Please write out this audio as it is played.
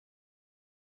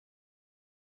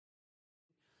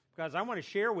because I want to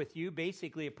share with you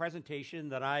basically a presentation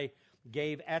that I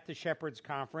gave at the Shepherds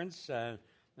Conference,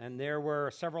 and there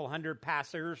were several hundred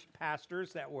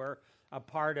pastors that were a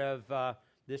part of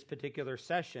this particular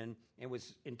session. It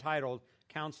was entitled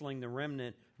Counseling the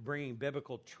Remnant, Bringing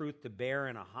Biblical Truth to Bear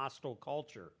in a Hostile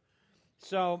Culture.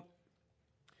 So,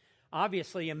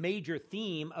 obviously, a major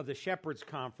theme of the Shepherds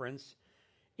Conference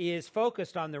is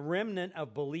focused on the remnant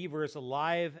of believers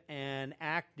alive and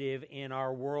active in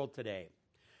our world today.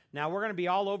 Now, we're going to be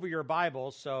all over your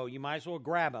Bibles, so you might as well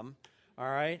grab them, all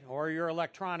right, or your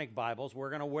electronic Bibles. We're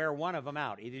going to wear one of them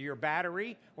out, either your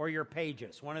battery or your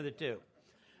pages, one of the two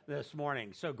this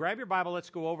morning. So grab your Bible. Let's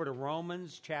go over to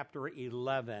Romans chapter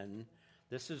 11.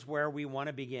 This is where we want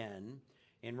to begin,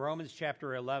 in Romans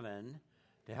chapter 11,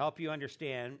 to help you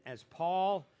understand, as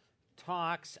Paul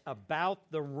talks about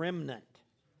the remnant.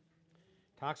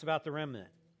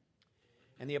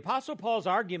 And the Apostle Paul's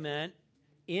argument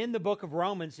in the book of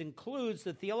Romans includes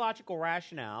the theological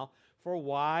rationale for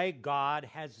why God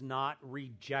has not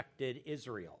rejected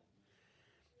Israel.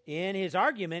 In his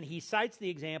argument, he cites the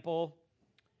example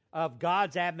of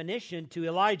God's admonition to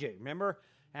Elijah. Remember,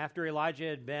 after Elijah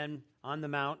had been on the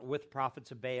mount with prophets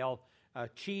of Baal,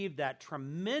 achieved that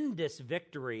tremendous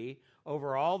victory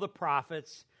over all the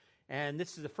prophets. And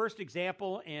this is the first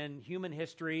example in human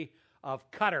history of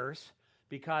cutters,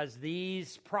 because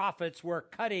these prophets were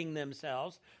cutting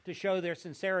themselves to show their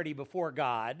sincerity before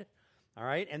God. All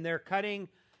right, and they're cutting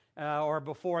or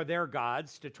before their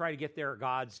gods to try to get their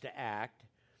gods to act.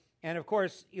 And of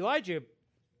course, Elijah,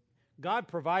 God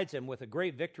provides him with a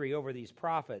great victory over these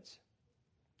prophets.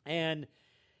 And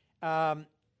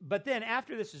but then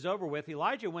after this is over with,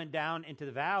 Elijah went down into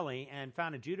the valley and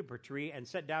found a juniper tree and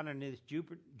sat down under this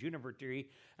juniper tree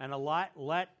and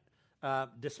let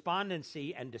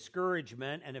despondency and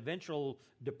discouragement and eventual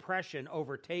depression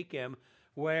overtake him,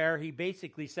 where he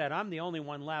basically said, I'm the only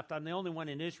one left. I'm the only one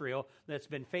in Israel that's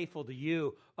been faithful to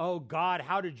you. Oh God,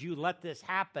 how did you let this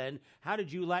happen? How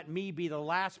did you let me be the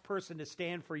last person to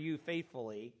stand for you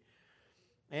faithfully?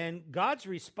 And God's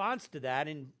response to that,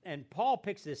 and Paul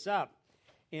picks this up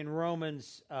in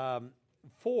Romans 4,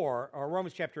 or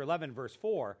Romans chapter 11, verse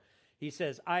 4. He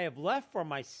says, I have left for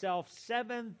myself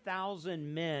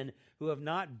 7,000 men who have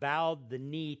not bowed the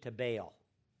knee to Baal.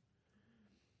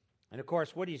 And of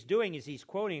course, what he's doing is he's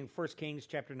quoting 1 Kings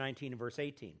chapter 19 and verse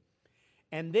 18.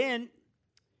 And then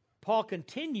Paul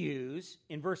continues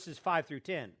in verses 5 through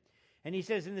 10. And he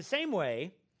says, in the same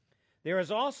way, there has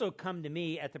also come to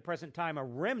me at the present time a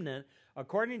remnant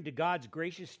according to God's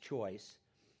gracious choice.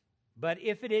 But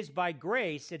if it is by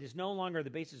grace, it is no longer the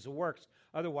basis of works.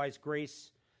 Otherwise,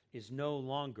 grace is no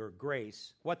longer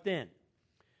grace. What then?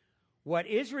 What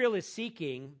Israel is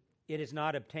seeking, it is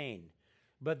not obtained.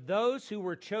 But those who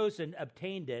were chosen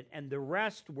obtained it, and the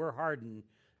rest were hardened,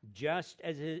 just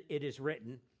as it is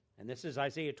written. And this is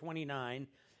Isaiah 29,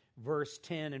 verse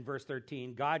 10 and verse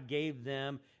 13. God gave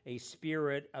them a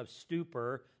spirit of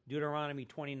stupor. Deuteronomy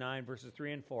 29, verses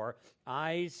 3 and 4.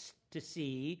 Eyes to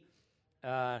see,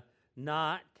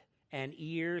 not, and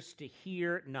ears to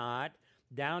hear not,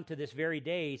 down to this very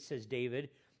day, says David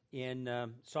in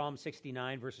Psalm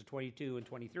 69, verses 22 and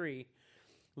 23.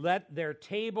 Let their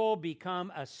table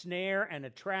become a snare and a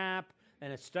trap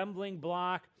and a stumbling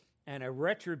block and a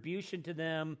retribution to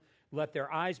them. Let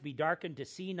their eyes be darkened to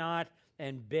see not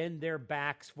and bend their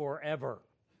backs forever.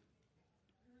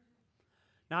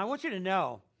 Now, I want you to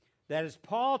know that as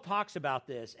Paul talks about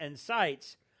this and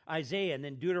cites Isaiah and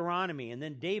then Deuteronomy and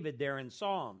then David there in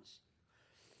Psalms,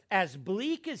 as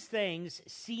bleak as things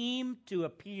seem to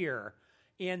appear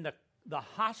in the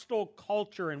hostile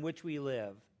culture in which we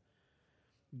live,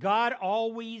 God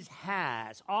always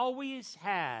has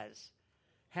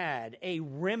had a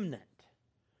remnant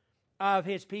of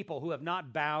his people who have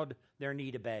not bowed their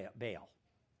knee to Baal.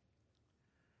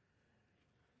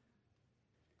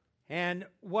 And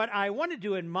what I wanted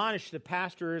to admonish the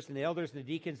pastors and the elders and the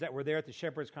deacons that were there at the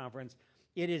Shepherds Conference,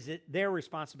 it is their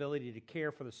responsibility to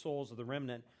care for the souls of the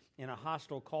remnant in a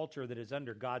hostile culture that is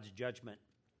under God's judgment.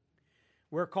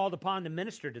 We're called upon to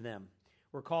minister to them.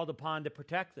 We're called upon to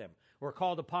protect them. We're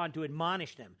called upon to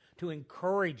admonish them, to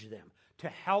encourage them, to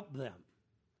help them.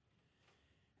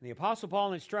 And the Apostle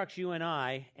Paul instructs you and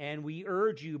I, and we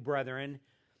urge you, brethren,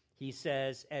 he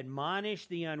says, admonish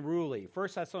the unruly. 1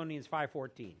 Thessalonians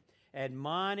 5:14.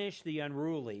 Admonish the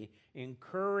unruly,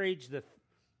 encourage the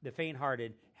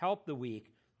faint-hearted, help the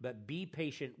weak, but be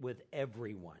patient with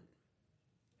everyone.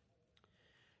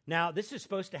 Now, this is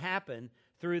supposed to happen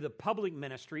through the public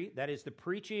ministry, that is the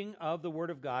preaching of the Word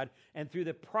of God, and through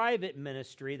the private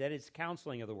ministry, that is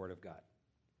counseling of the Word of God.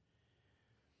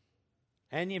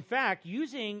 And in fact,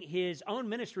 using his own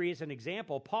ministry as an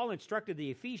example, Paul instructed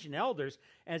the Ephesian elders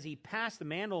as he passed the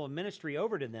mantle of ministry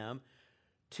over to them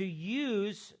to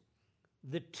use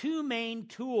the two main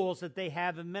tools that they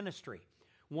have in ministry.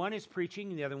 One is preaching,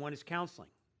 and the other one is counseling.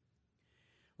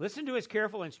 Listen to his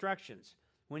careful instructions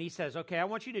when he says, okay, I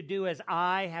want you to do as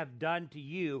I have done to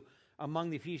you among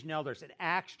the Ephesian elders. In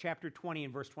Acts chapter 20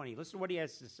 and verse 20, listen to what he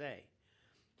has to say.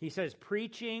 He says,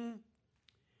 preaching,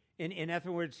 in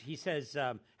other words, he says,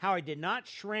 how I did not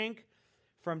shrink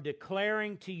from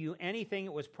declaring to you anything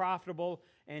that was profitable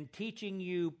and teaching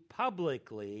you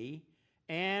publicly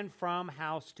and from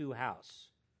house to house.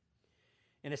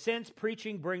 In a sense,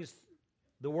 preaching brings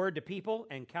the word to people,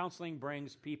 and counseling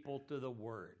brings people to the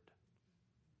word.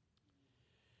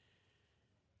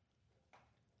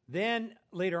 Then,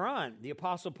 later on, the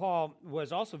Apostle Paul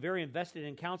was also very invested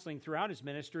in counseling throughout his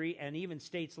ministry, and even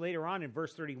states later on in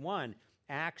verse 31,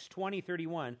 Acts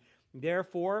 20:31,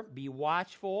 therefore be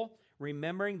watchful,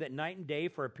 remembering that night and day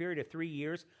for a period of 3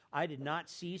 years I did not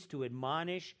cease to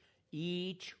admonish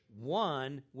each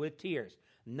one with tears.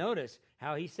 Notice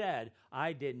how he said,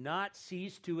 I did not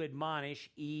cease to admonish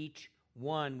each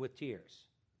one with tears.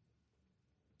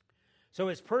 So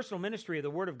his personal ministry of the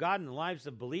Word of God in the lives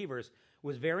of believers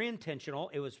was very intentional.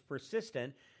 It was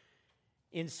persistent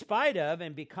in spite of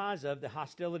and because of the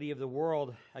hostility of the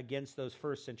world against those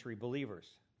first century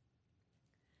believers.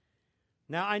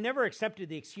 Now, I never accepted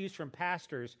the excuse from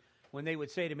pastors when they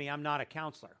would say to me, I'm not a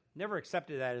counselor. Never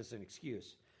accepted that as an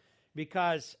excuse.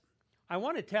 Because I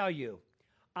want to tell you,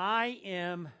 I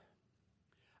am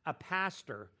a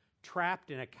pastor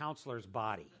trapped in a counselor's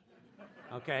body.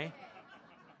 Okay?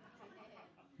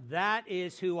 That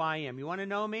is who I am. You want to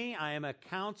know me? I am a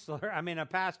counselor. A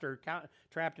pastor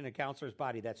trapped in a counselor's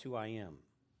body. That's who I am.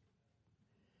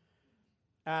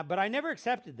 But I never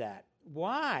accepted that.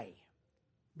 Why?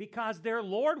 Because their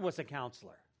Lord was a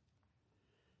counselor.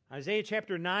 Isaiah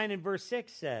chapter 9 and verse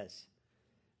 6 says,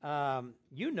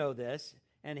 you know this,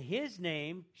 and his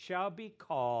name shall be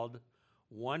called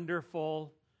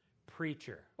Wonderful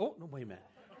Preacher. Oh, no, wait a minute.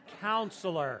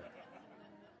 Counselor.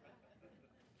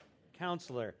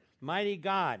 Counselor. Mighty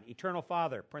God, Eternal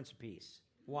Father, Prince of Peace.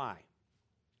 Why?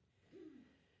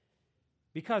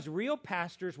 Because real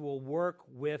pastors will work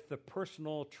with the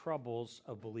personal troubles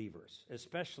of believers,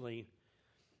 especially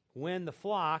when the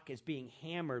flock is being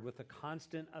hammered with the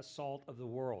constant assault of the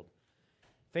world.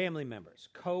 Family members,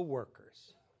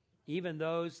 co-workers, even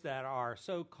those that are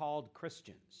so-called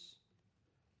Christians.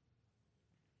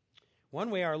 One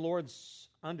way our Lord's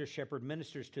under-shepherd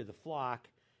ministers to the flock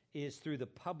is through the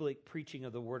public preaching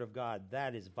of the Word of God.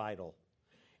 That is vital.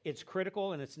 It's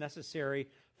critical and it's necessary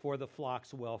for the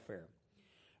flock's welfare.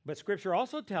 But Scripture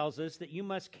also tells us that you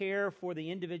must care for the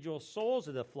individual souls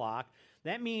of the flock.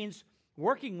 That means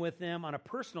working with them on a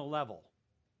personal level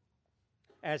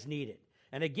as needed.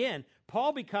 And again,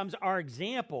 Paul becomes our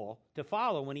example to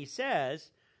follow when he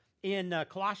says in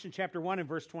Colossians chapter 1 and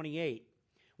verse 28,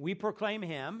 we proclaim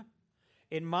him,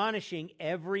 admonishing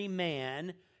every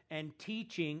man and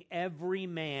teaching every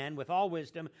man with all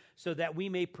wisdom, so that we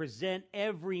may present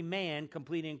every man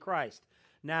complete in Christ.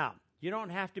 Now, you don't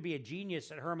have to be a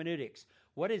genius at hermeneutics.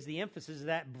 What is the emphasis of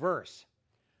that verse?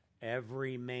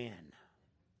 Every man.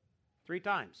 3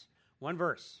 times, 1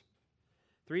 verse.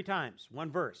 3 times,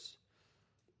 1 verse.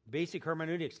 Basic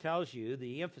hermeneutics tells you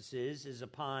the emphasis is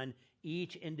upon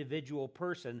each individual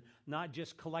person, not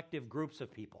just collective groups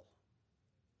of people.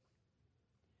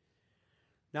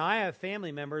 Now, I have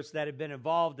family members that have been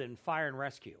involved in fire and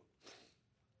rescue.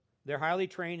 They're highly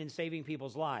trained in saving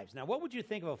people's lives. Now, what would you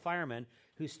think of a fireman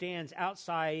who stands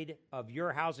outside of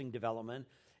your housing development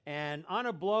and on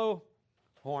a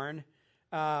blowhorn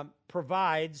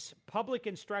provides public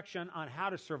instruction on how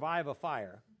to survive a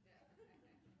fire,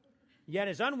 yet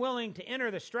is unwilling to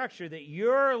enter the structure that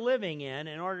you're living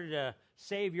in order to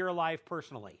save your life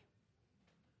personally?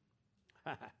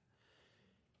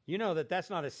 You know that that's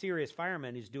not a serious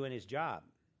fireman who's doing his job.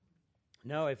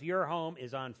 No, if your home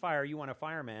is on fire, you want a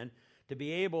fireman to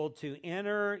be able to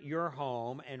enter your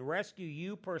home and rescue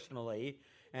you personally.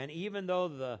 And even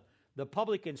though the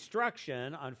public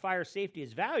instruction on fire safety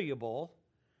is valuable,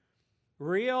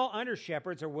 real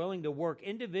under-shepherds are willing to work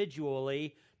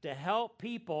individually to help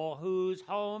people whose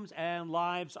homes and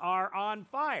lives are on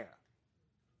fire.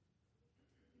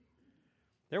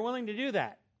 They're willing to do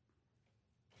that.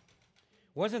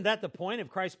 Wasn't that the point of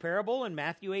Christ's parable in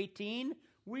Matthew 18?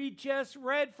 We just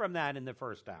read from that in the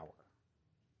first hour.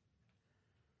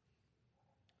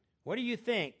 What do you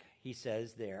think, he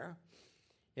says there?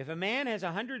 If a man has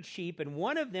 100 sheep and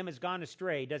one of them has gone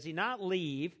astray, does he not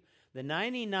leave the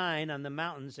 99 on the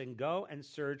mountains and go and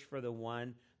search for the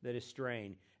one that is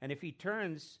straying. And if it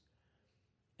turns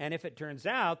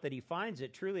out that he finds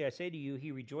it, truly I say to you,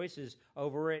 he rejoices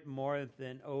over it more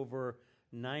than over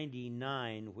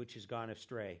 99 which has gone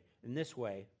astray. In this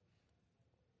way,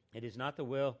 is it not the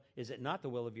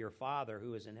will of your Father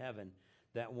who is in heaven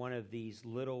that one of these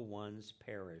little ones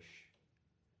perish?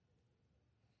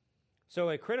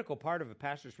 So a critical part of a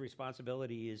pastor's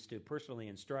responsibility is to personally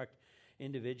instruct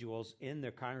individuals in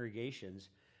their congregations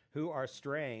who are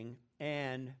straying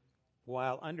and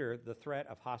while under the threat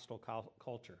of hostile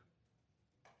culture.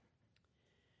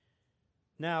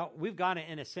 Now, we've got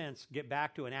to, in a sense, get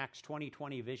back to an Acts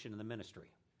 20:20 vision of the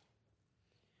ministry.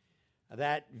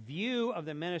 That view of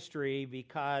the ministry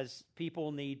because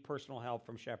people need personal help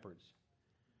from shepherds.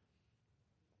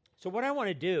 So what I want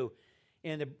to do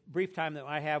in the brief time that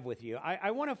I have with you,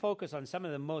 I want to focus on some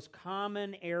of the most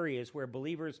common areas where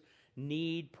believers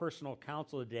need personal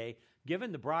counsel today,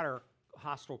 given the broader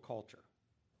hostile culture.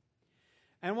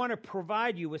 And I want to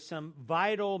provide you with some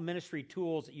vital ministry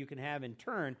tools that you can have in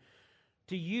turn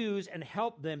to use and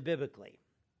help them biblically.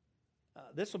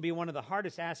 This will be one of the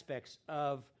hardest aspects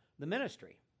of the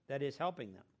ministry, that is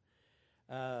helping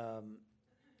them.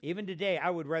 Even today, I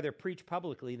would rather preach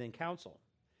publicly than counsel,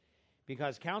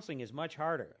 because counseling is much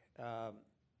harder.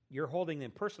 You're holding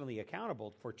them personally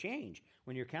accountable for change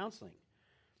when you're counseling.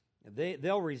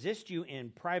 They'll resist you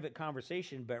in private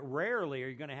conversation, but rarely are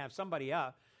you going to have somebody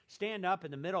stand up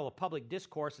in the middle of public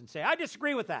discourse and say, I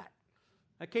disagree with that.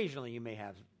 Occasionally you may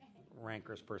have a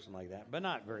rancorous person like that, but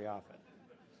not very often.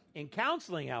 In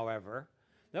counseling, however,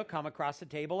 they'll come across the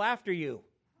table after you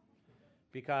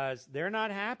because they're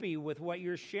not happy with what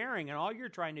you're sharing, and all you're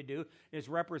trying to do is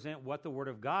represent what the Word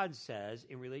of God says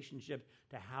in relationship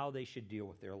to how they should deal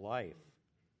with their life.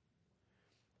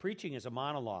 Preaching is a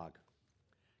monologue.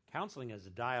 Counseling is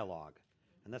a dialogue,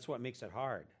 and that's what makes it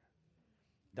hard.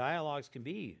 Dialogues can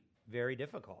be very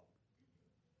difficult.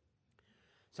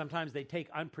 Sometimes they take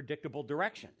unpredictable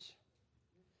directions.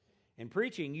 In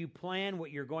preaching, you plan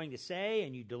what you're going to say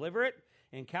and you deliver it.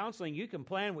 In counseling, you can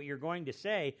plan what you're going to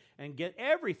say and get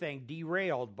everything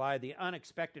derailed by the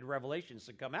unexpected revelations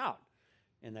that come out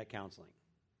in that counseling.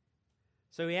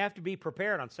 So you have to be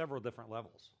prepared on several different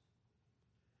levels.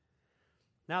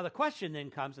 Now, the question then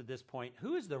comes at this point,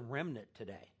 who is the remnant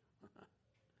today?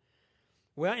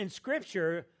 Well, in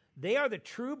Scripture, they are the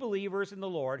true believers in the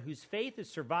Lord whose faith has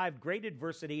survived great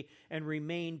adversity and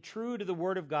remained true to the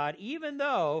Word of God, even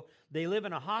though they live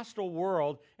in a hostile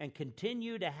world and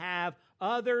continue to have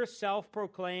other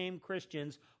self-proclaimed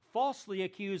Christians falsely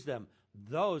accuse them.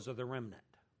 Those are the remnant.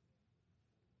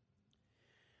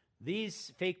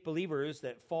 These fake believers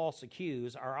that false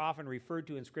accuse are often referred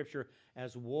to in Scripture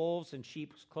as wolves in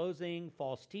sheep's clothing,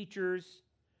 false teachers.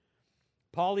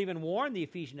 Paul even warned the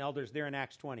Ephesian elders there in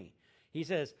Acts 20. He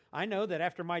says, I know that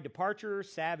after my departure,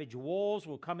 savage wolves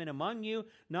will come in among you,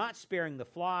 not sparing the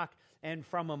flock, and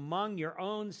from among your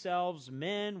own selves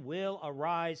men will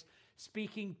arise,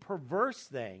 speaking perverse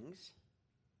things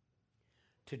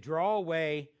to draw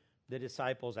away the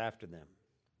disciples after them.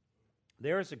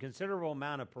 There is a considerable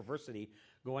amount of perversity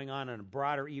going on in a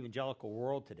broader evangelical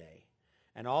world today.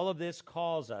 And all of this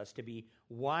calls us to be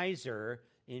wiser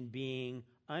in being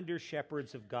under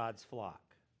shepherds of God's flock.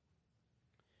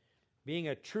 Being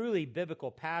a truly biblical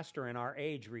pastor in our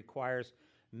age requires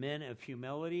men of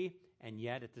humility and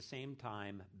yet at the same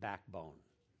time backbone.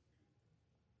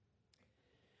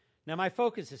 Now my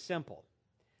focus is simple.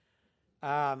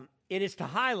 It is to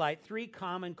highlight three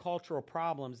common cultural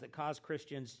problems that cause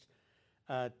Christians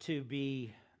to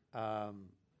be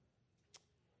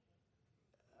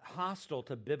hostile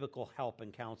to biblical help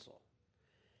and counsel,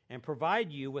 and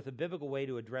provide you with a biblical way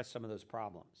to address some of those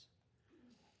problems.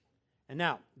 And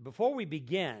now, before we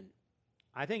begin,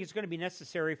 I think it's going to be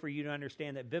necessary for you to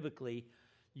understand that biblically,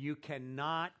 you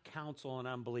cannot counsel an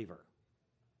unbeliever.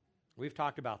 We've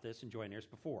talked about this in Joiners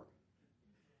before.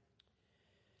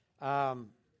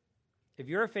 If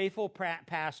you're a faithful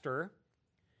pastor,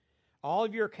 all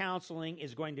of your counseling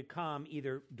is going to come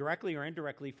either directly or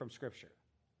indirectly from Scripture.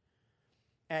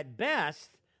 At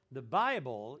best, the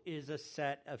Bible is a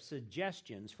set of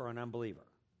suggestions for an unbeliever.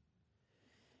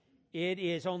 It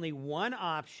is only one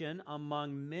option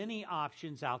among many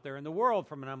options out there in the world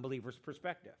from an unbeliever's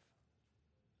perspective.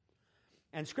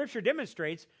 And Scripture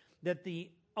demonstrates that the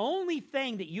only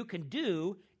thing that you can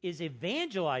do is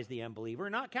evangelize the unbeliever,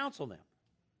 not counsel them.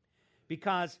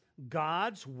 Because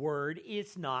God's Word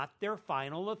is not their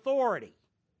final authority.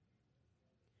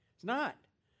 It's not.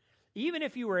 Even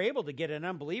if you were able to get an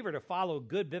unbeliever to follow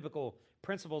good biblical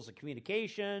principles of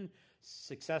communication,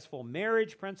 successful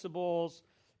marriage principles,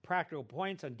 practical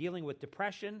points on dealing with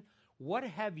depression. What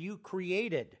have you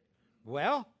created?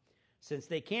 Well, since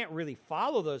they can't really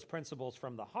follow those principles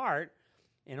from the heart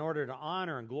in order to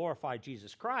honor and glorify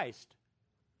Jesus Christ,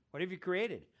 what have you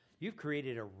created? You've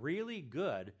created a really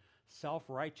good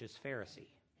self-righteous Pharisee.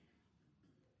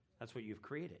 That's what you've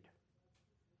created.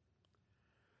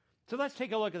 So let's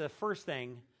take a look at the first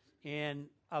thing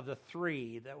of the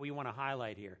three that we want to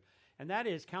highlight here, and that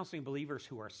is counseling believers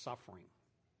who are suffering.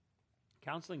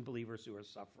 Counseling believers who are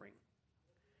suffering.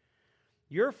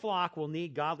 Your flock will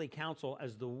need godly counsel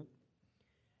as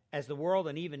the world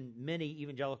and even many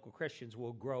evangelical Christians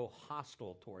will grow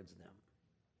hostile towards them.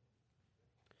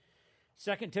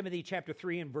 2 Timothy chapter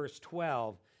 3 and verse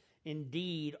 12,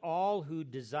 indeed, all who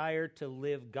desire to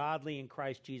live godly in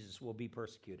Christ Jesus will be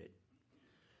persecuted.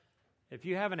 If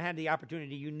you haven't had the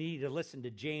opportunity, you need to listen to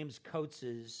James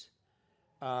Coates's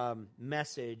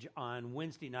message on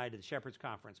Wednesday night at the Shepherd's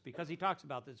Conference, because he talks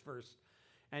about this verse,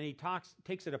 and he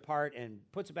takes it apart and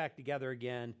puts it back together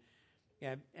again.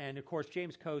 And of course,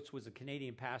 James Coates was a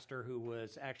Canadian pastor who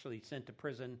was actually sent to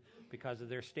prison because of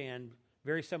their stand,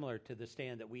 very similar to the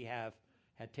stand that we had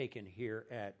taken here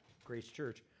at Grace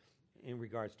Church in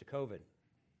regards to COVID.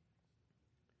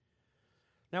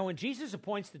 Now, when Jesus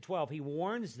appoints the 12, he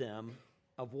warns them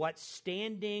of what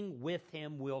standing with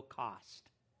him will cost.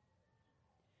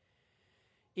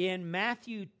 In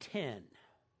Matthew 10, if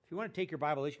you want to take your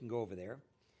Bible, you can go over there.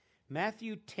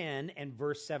 Matthew 10 and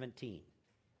verse 17.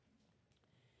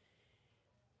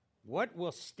 What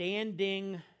will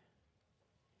standing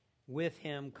with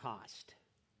him cost?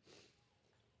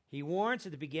 He warns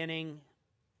at the beginning,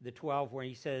 the 12, where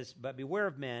he says, but beware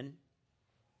of men,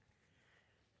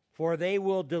 for they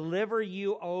will deliver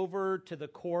you over to the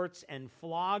courts and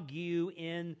flog you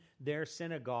in their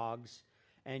synagogues,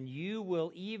 and you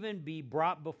will even be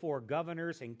brought before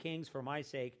governors and kings for my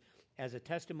sake as a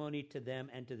testimony to them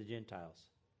and to the Gentiles.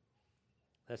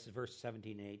 That's verse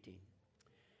 17 and 18.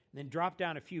 And then drop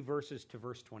down a few verses to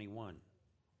verse 21.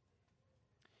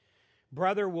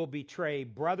 Brother will betray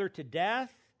brother to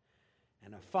death,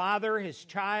 and a father his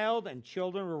child, and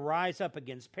children will rise up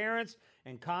against parents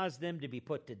and cause them to be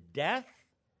put to death.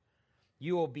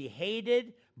 You will be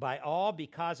hated by all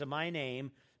because of my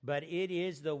name, but it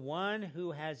is the one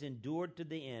who has endured to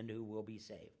the end who will be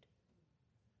saved.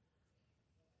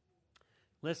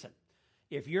 Listen,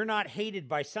 if you're not hated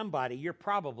by somebody, you're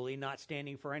probably not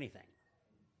standing for anything.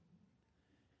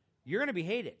 You're going to be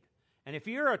hated. And if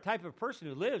you're a type of person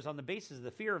who lives on the basis of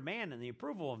the fear of man and the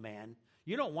approval of man,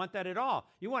 you don't want that at all.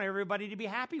 You want everybody to be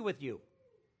happy with you.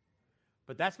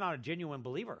 But that's not a genuine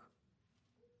believer.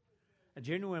 A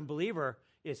genuine believer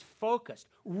is focused,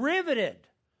 riveted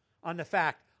on the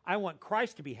fact, I want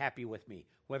Christ to be happy with me,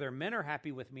 whether men are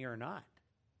happy with me or not.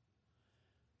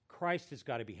 Christ has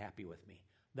got to be happy with me.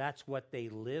 That's what they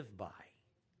live by.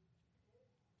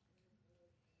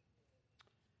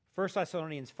 1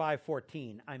 Thessalonians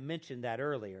 5:14, I mentioned that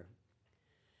earlier.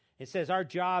 It says, our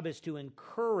job is to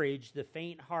encourage the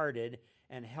faint-hearted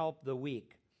and help the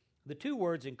weak. The two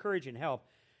words, encourage and help,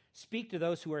 speak to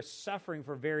those who are suffering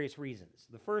for various reasons.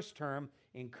 The first term,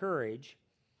 encourage,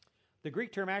 the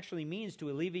Greek term actually means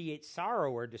to alleviate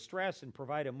sorrow or distress and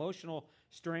provide emotional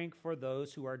strength for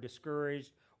those who are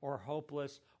discouraged or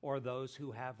hopeless or those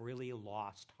who have really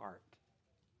lost heart.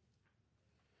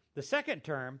 The second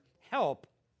term, help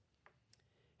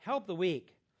the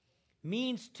weak,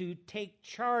 means to take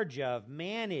charge of,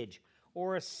 manage,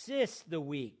 or assist the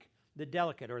weak, the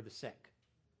delicate, or the sick.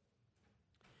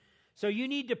 So you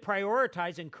need to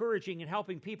prioritize encouraging and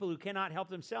helping people who cannot help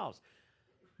themselves.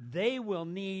 They will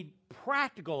need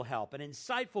practical help and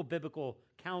insightful biblical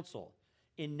counsel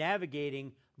in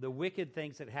navigating the wicked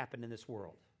things that happen in this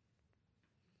world.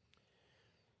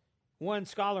 One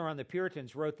scholar on the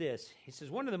Puritans wrote this. He says,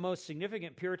 one of the most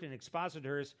significant Puritan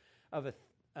expositors of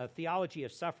a theology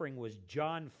of suffering was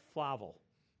John Flavel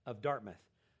of Dartmouth.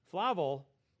 Flavel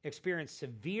experienced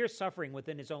severe suffering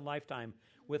within his own lifetime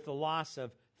with the loss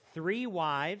of 3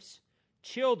 wives,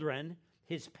 children,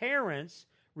 his parents,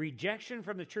 rejection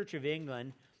from the Church of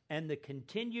England, and the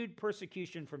continued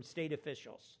persecution from state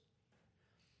officials.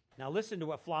 Now listen to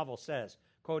what Flavel says,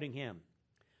 quoting him.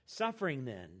 Suffering,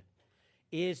 then,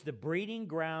 is the breeding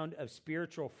ground of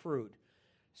spiritual fruit,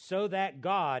 so that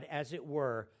God, as it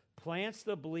were, plants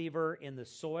the believer in the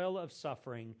soil of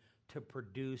suffering to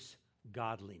produce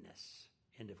godliness.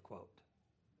 End of quote.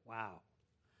 Wow.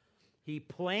 He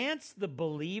plants the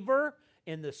believer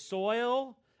in the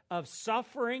soil of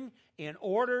suffering in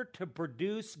order to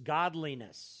produce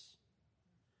godliness.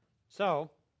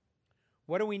 So,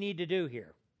 what do we need to do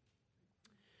here?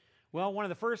 Well, one of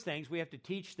the first things, we have to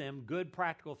teach them good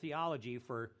practical theology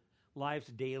for life's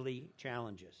daily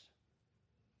challenges.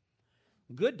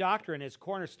 Good doctrine is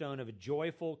cornerstone of a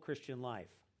joyful Christian life.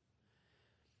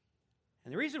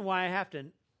 And the reason why I have to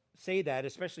say that,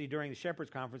 especially during the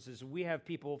Shepherds Conference, is we have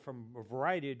people from a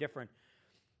variety of different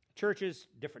churches,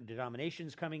 different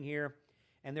denominations coming here,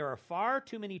 and there are far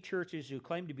too many churches who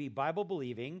claim to be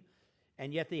Bible-believing,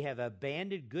 and yet they have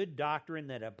abandoned good doctrine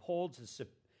that upholds the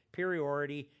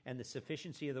superiority and the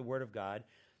sufficiency of the Word of God,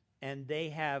 and they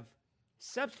have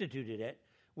substituted it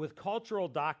with cultural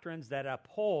doctrines that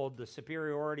uphold the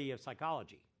superiority of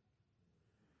psychology.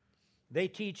 They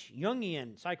teach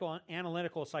Jungian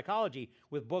psychoanalytical psychology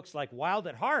with books like Wild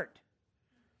at Heart,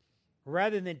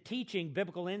 rather than teaching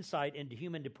biblical insight into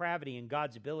human depravity and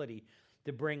God's ability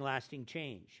to bring lasting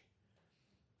change.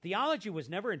 Theology was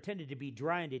never intended to be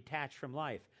dry and detached from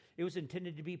life. It was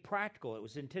intended to be practical. It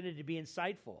was intended to be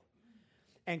insightful.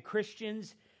 And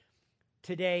Christians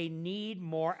today need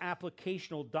more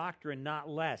applicational doctrine, not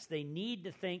less. They need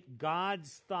to think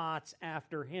God's thoughts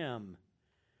after Him.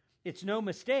 It's no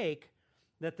mistake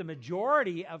that the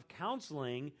majority of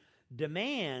counseling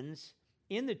demands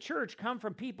in the church come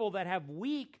from people that have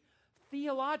weak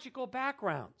theological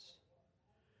backgrounds.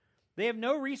 They have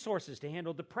no resources to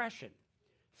handle depression,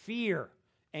 fear,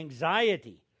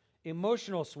 anxiety,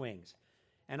 emotional swings,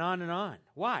 and on and on.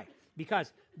 Why?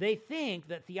 Because they think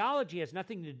that theology has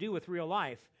nothing to do with real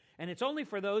life, and it's only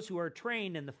for those who are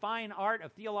trained in the fine art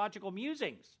of theological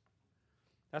musings.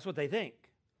 That's what they think.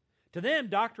 To them,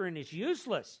 doctrine is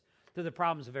useless to the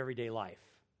problems of everyday life.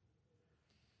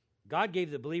 God gave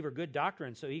the believer good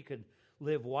doctrine so he could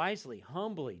live wisely,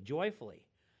 humbly, joyfully,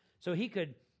 so he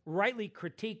could rightly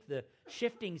critique the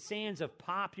shifting sands of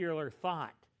popular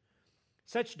thought.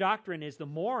 Such doctrine is the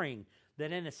mooring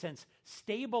that, in a sense,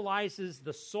 stabilizes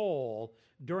the soul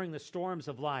during the storms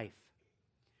of life.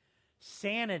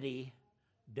 Sanity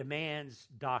demands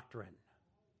doctrine.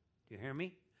 Do you hear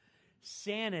me?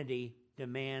 Sanity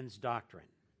demands doctrine.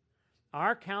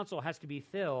 Our counsel has to be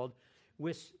filled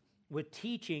with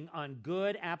teaching on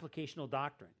good applicational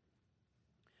doctrine.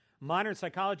 Modern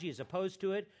psychology is opposed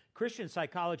to it. Christian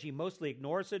psychology mostly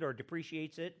ignores it or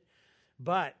depreciates it.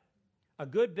 But a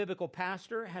good biblical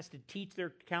pastor has to teach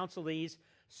their counselees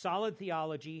solid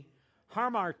theology,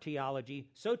 hamartiology,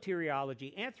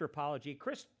 soteriology, anthropology,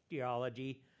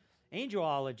 Christology,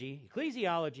 angelology,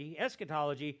 ecclesiology,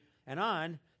 eschatology, and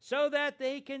on, so that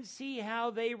they can see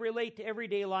how they relate to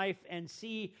everyday life and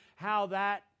see how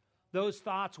those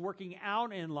thoughts working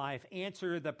out in life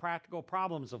answer the practical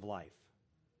problems of life.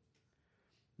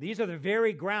 These are the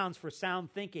very grounds for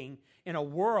sound thinking in a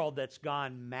world that's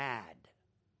gone mad.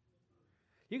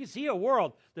 You can see a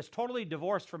world that's totally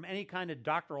divorced from any kind of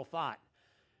doctrinal thought.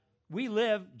 We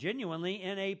live genuinely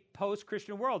in a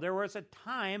post-Christian world. There was a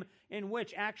time in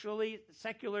which actually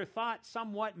secular thought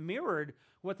somewhat mirrored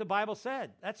what the Bible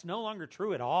said. That's no longer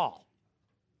true at all.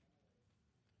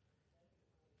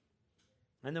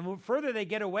 And the further they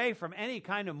get away from any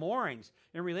kind of moorings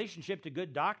in relationship to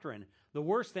good doctrine, the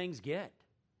worse things get.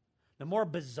 The more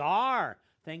bizarre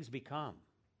things become.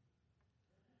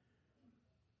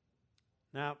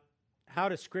 Now, how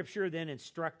does Scripture then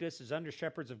instruct us as under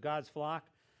shepherds of God's flock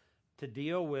to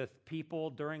deal with people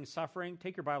during suffering?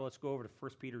 Take your Bible, let's go over to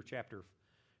 1 Peter chapter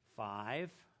 5.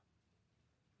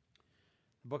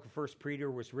 The book of 1 Peter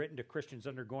was written to Christians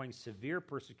undergoing severe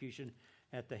persecution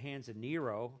at the hands of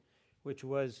Nero, which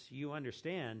was, you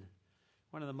understand,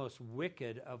 one of the most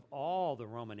wicked of all the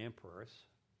Roman emperors.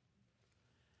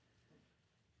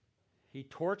 He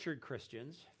tortured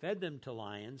Christians, fed them to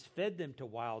lions, fed them to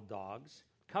wild dogs,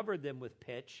 covered them with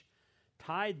pitch,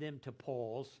 tied them to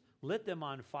poles, lit them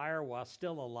on fire while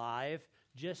still alive,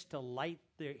 just to light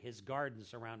his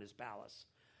gardens around his palace.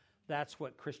 That's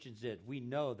what Christians did. We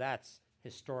know that's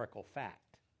historical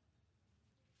fact.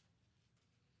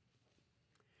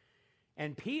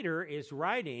 And Peter is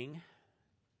writing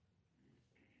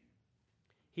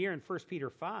here in 1 Peter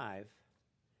 5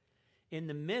 in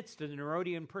the midst of the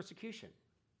Neronian persecution.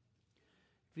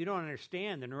 If you don't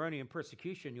understand the Neronian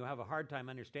persecution, you'll have a hard time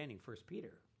understanding 1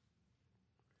 Peter.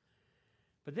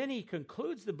 But then he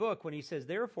concludes the book when he says,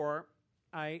 "Therefore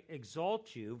I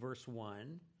exalt you," verse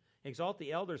 1, "exalt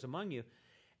the elders among you,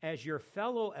 as your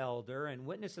fellow elder and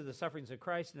witness of the sufferings of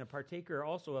Christ and a partaker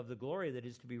also of the glory that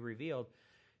is to be revealed.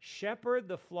 Shepherd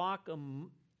the flock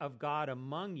of God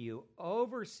among you,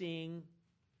 overseeing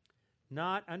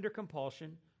not under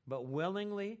compulsion, but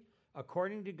willingly,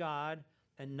 according to God,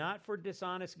 and not for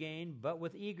dishonest gain, but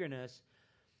with eagerness,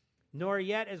 nor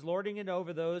yet as lording it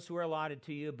over those who are allotted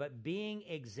to you, but being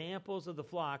examples of the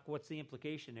flock. What's the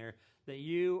implication there? That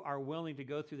you are willing to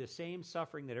go through the same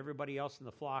suffering that everybody else in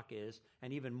the flock is,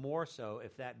 and even more so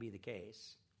if that be the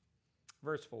case.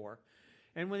 Verse 4,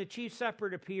 and when the chief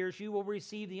shepherd appears, you will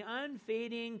receive the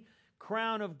unfading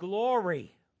crown of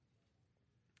glory.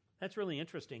 That's really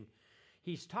interesting.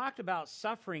 He's talked about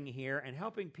suffering here and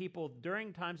helping people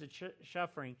during times of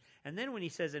suffering. And then when he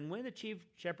says, and when the chief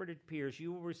shepherd appears,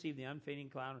 you will receive the unfading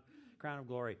crown of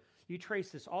glory. You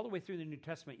trace this all the way through the New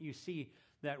Testament. You see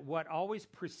that what always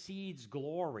precedes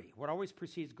glory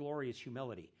is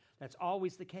humility. That's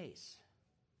always the case.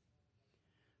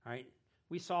 All right.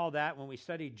 We saw that when we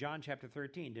studied John chapter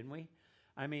 13, didn't we?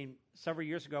 I mean, several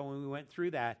years ago when we went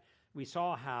through that, we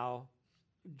saw how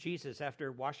Jesus,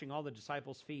 after washing all the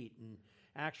disciples' feet and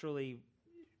actually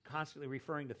constantly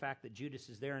referring to the fact that Judas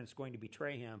is there and is going to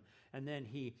betray him, and then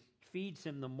he feeds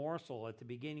him the morsel at the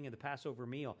beginning of the Passover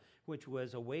meal, which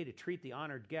was a way to treat the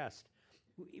honored guest,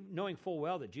 knowing full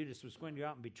well that Judas was going to go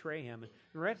out and betray him.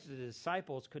 The rest of the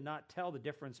disciples could not tell the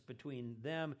difference between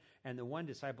them and the one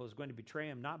disciple who was going to betray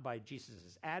him, not by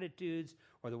Jesus' attitudes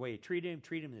or the way he treated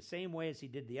him the same way as he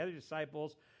did the other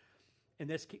disciples. In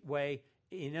this way,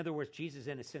 in other words, Jesus,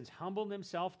 in a sense, humbled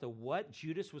himself to what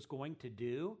Judas was going to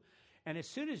do. And as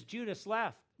soon as Judas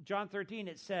left, John 13,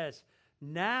 it says,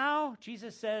 now,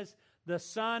 Jesus says, the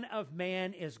Son of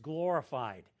Man is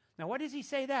glorified. Now, why does he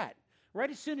say that? Right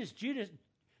as soon as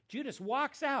Judas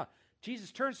walks out,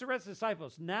 Jesus turns to the rest of the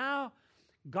disciples. Now,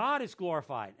 God is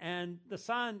glorified, and the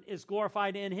Son is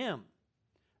glorified in him.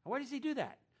 Why does he do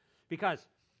that? Because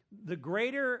the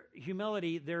greater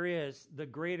humility there is, the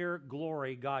greater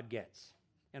glory God gets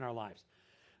in our lives.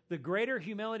 The greater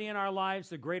humility in our lives,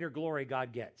 the greater glory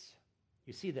God gets.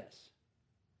 You see this.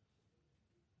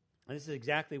 And this is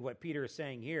exactly what Peter is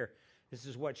saying here. This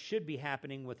is what should be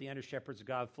happening with the under-shepherds of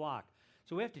God's flock.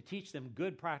 So we have to teach them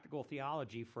good practical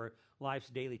theology for life's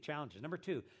daily challenges. Number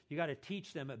two, you got to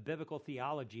teach them a biblical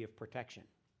theology of protection.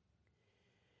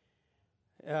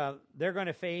 They're going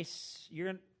to face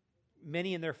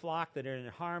many in their flock that are in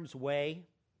harm's way.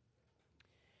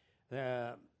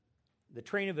 The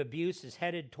train of abuse is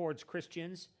headed towards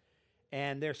Christians,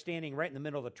 and they're standing right in the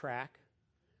middle of the track.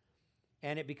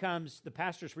 And it becomes the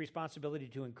pastor's responsibility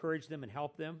to encourage them and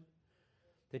help them,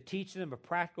 to teach them a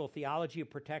practical theology of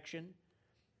protection.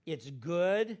 It's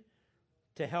good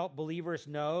to help believers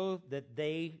know that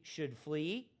they should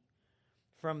flee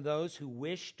from those who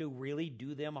wish to really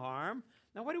do them harm.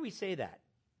 Now, why do we say that?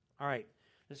 All right,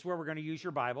 this is where we're going to use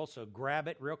your Bible, so grab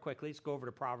it real quickly. Let's go over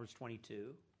to Proverbs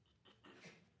 22.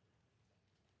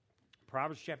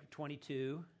 Proverbs chapter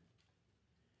 22,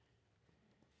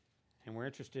 and we're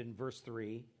interested in verse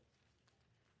 3.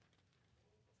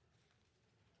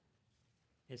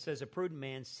 It says, a prudent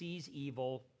man sees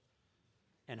evil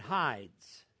and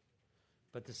hides,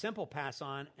 but the simple pass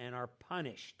on and are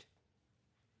punished,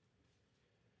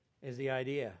 is the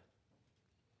idea.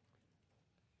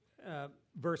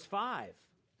 Verse 5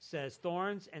 says,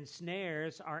 thorns and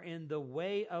snares are in the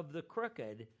way of the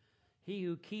crooked. He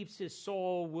who keeps his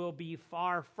soul will be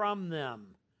far from them.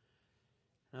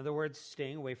 In other words,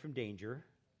 staying away from danger.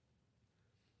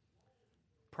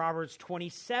 Proverbs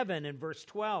 27 and verse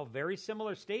 12, very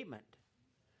similar statement.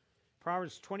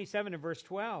 Proverbs 27 and verse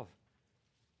 12,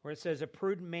 where it says, a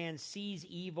prudent man sees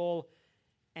evil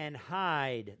and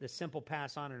hide. The simple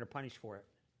pass on and are punished for it.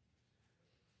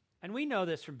 And we know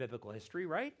this from biblical history,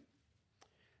 right?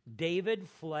 David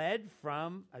fled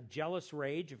from a jealous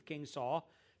rage of King Saul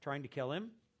trying to kill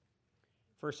him.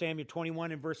 1 Samuel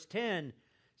 21 and verse 10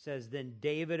 says, then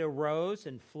David arose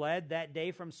and fled that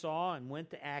day from Saul and went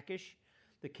to Achish,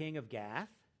 the king of Gath.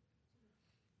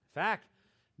 In fact,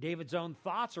 David's own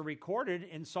thoughts are recorded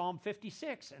in Psalm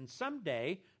 56. And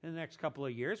someday, in the next couple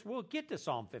of years, we'll get to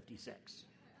Psalm 56.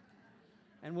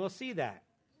 And we'll see that.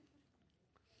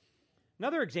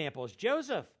 Another example is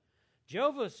Joseph.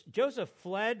 Joseph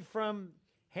fled from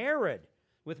Herod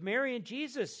with Mary and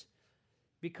Jesus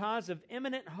because of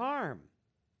imminent harm.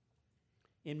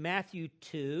 In Matthew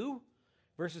 2,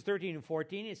 verses 13 and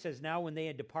 14, it says, now when they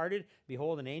had departed,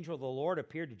 behold, an angel of the Lord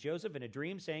appeared to Joseph in a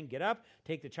dream, saying, get up,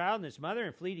 take the child and his mother,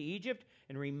 and flee to Egypt,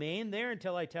 and remain there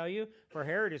until I tell you, for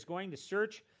Herod is going to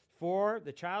search for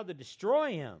the child to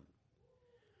destroy him.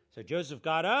 So Joseph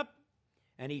got up,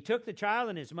 and he took the child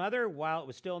and his mother while it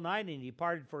was still night, and he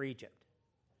departed for Egypt.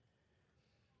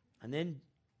 And then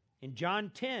in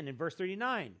John 10, in verse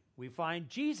 39, we find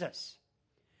Jesus.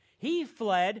 He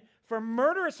fled from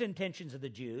murderous intentions of the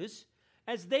Jews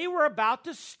as they were about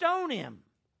to stone him.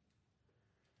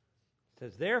 It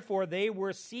says, therefore they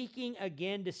were seeking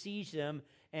again to seize him,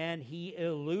 and he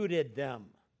eluded them.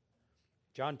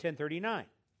 John 10:39.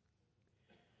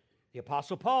 The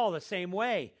Apostle Paul, the same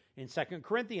way, in 2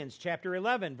 Corinthians chapter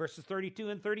 11, verses 32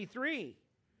 and 33.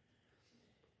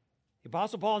 The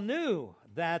Apostle Paul knew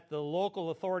that the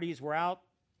local authorities were out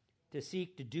to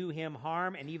seek to do him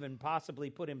harm and even possibly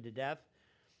put him to death.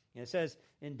 And it says,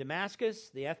 in Damascus,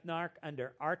 the ethnarch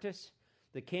under Artis,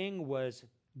 the king was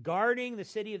guarding the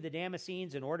city of the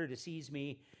Damascenes in order to seize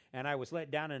me, and I was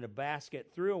let down in a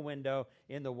basket through a window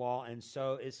in the wall, and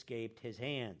so escaped his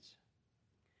hands.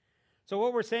 So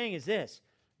what we're saying is this: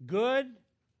 good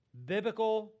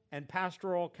biblical and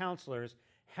pastoral counselors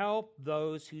help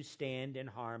those who stand in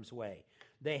harm's way.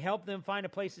 They help them find a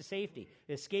place of safety,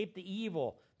 escape the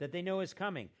evil that they know is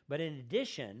coming. But in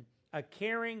addition, a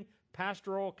caring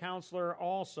pastoral counselor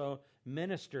also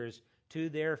ministers to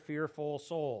their fearful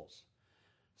souls.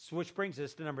 So which brings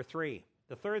us to number 3.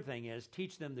 The third thing is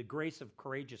teach them the grace of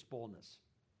courageous boldness.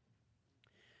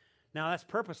 Now that's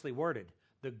purposely worded,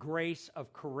 the grace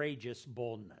of courageous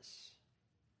boldness.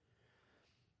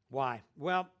 Why?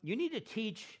 Well, you need to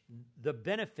teach the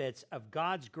benefits of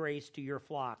God's grace to your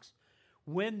flocks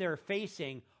when they're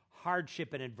facing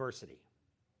hardship and adversity.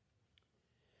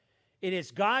 It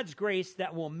is God's grace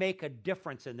that will make a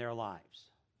difference in their lives.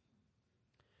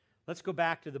 Let's go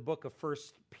back to the book of 1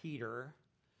 Peter.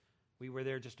 We were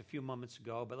there just a few moments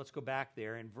ago, but let's go back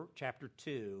there in chapter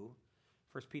 2,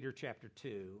 1 Peter chapter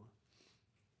 2.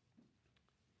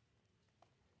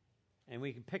 And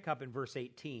we can pick up in verse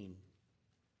 18,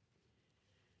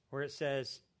 where it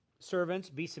says, servants,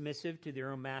 be submissive to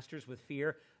their own masters with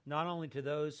fear, not only to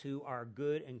those who are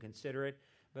good and considerate,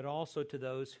 but also to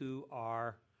those who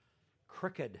are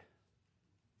crooked.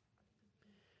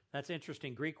 That's an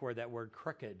interesting Greek word, that word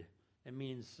crooked. It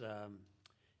means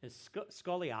it's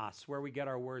scolios, where we get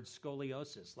our word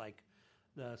scoliosis, like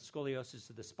the scoliosis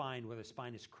of the spine, where the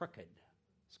spine is crooked.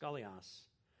 Scolios.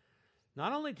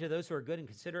 Not only to those who are good and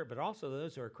considerate, but also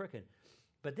those who are crooked.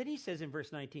 But then he says in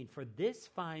verse 19, for this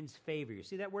finds favor. You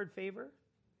see that word favor?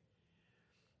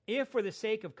 If for the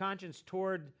sake of conscience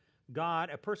toward God,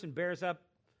 a person bears up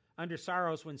under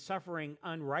sorrows when suffering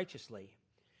unrighteously.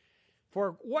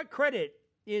 For what credit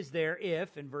is there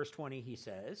if, in verse 20 he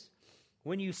says,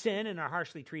 when you sin and are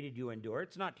harshly treated, you endure?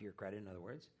 It's not to your credit, in other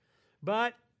words.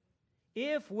 But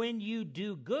if when you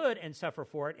do good and suffer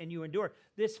for it and you endure,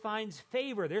 this finds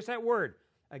favor. There's that word,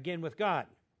 again, with God.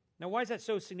 Now, why is that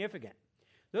so significant?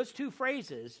 Those two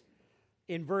phrases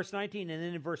in verse 19 and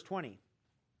then in verse 20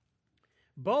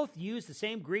 both use the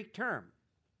same Greek term,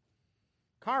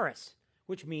 charis,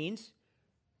 which means,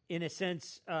 in a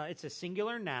sense, it's a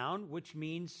singular noun, which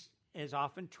means, is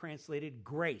often translated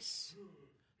grace.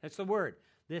 That's the word.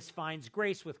 This finds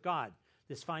grace with God.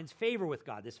 This finds favor with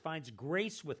God. This finds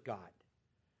grace with God.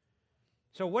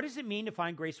 So what does it mean to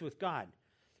find grace with God?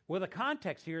 Well, the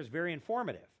context here is very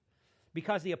informative,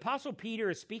 because the Apostle Peter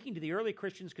is speaking to the early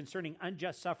Christians concerning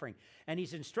unjust suffering, and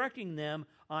he's instructing them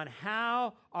on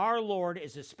how our Lord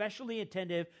is especially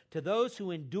attentive to those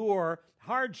who endure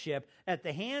hardship at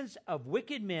the hands of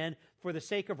wicked men for the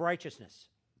sake of righteousness.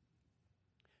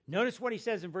 Notice what he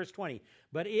says in verse 20.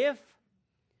 But if,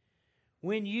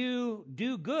 when you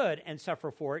do good and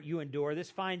suffer for it, you endure,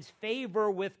 this finds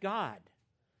favor with God.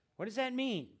 What does that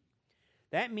mean?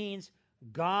 That means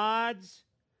God's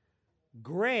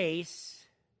grace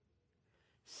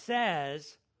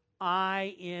says,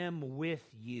 I am with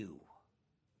you.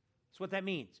 That's what that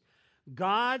means.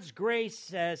 God's grace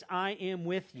says, I am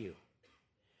with you.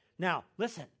 Now,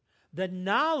 listen, the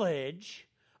knowledge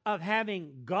of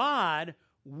having God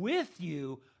with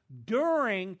you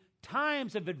during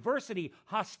times of adversity,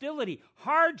 hostility,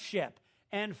 hardship,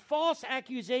 and false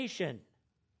accusation,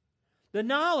 the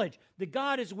knowledge that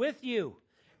God is with you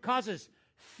causes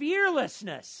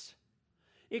fearlessness.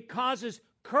 It causes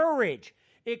courage.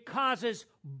 It causes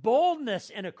boldness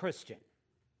in a Christian.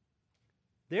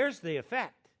 There's the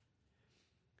effect.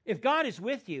 If God is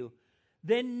with you,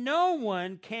 then no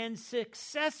one can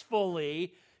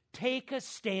successfully take a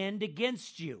stand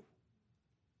against you.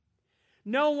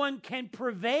 No one can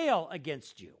prevail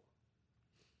against you.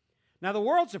 Now, the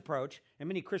world's approach, and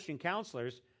many Christian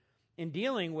counselors, in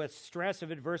dealing with stress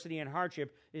of adversity and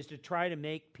hardship, is to try to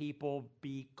make people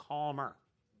be calmer.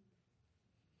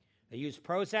 They use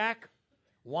Prozac,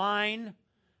 wine,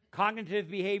 cognitive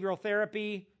behavioral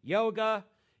therapy, yoga,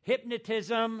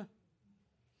 hypnotism,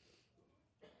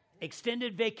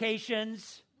 extended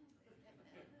vacations.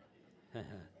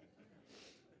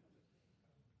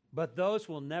 But those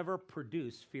will never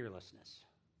produce fearlessness.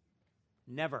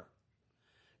 Never.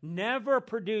 Never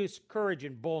produce courage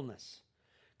and boldness.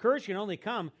 Courage can only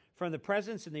come from the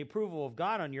presence and the approval of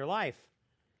God on your life.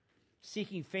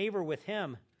 seeking favor with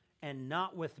him and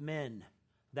not with men.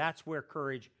 That's where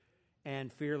courage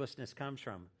and fearlessness comes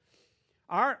from.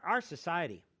 Our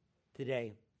society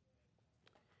today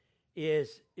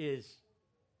is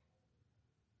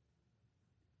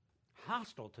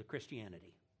hostile to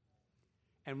Christianity,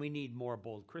 and we need more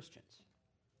bold Christians.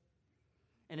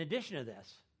 In addition to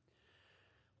this,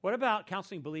 what about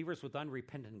counseling believers with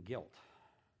unrepentant guilt?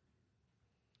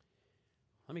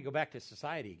 Let me go back to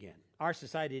society again. Our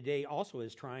society today also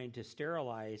is trying to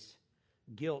sterilize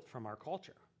guilt from our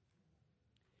culture.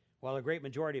 While a great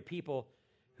majority of people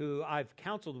who I've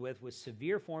counseled with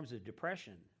severe forms of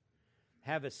depression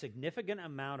have a significant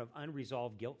amount of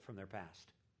unresolved guilt from their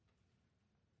past.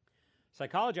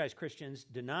 Psychologized Christians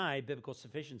deny biblical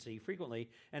sufficiency frequently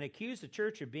and accuse the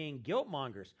church of being guilt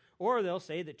mongers, or they'll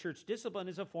say that church discipline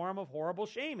is a form of horrible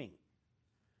shaming.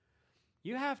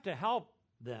 You have to help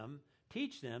them,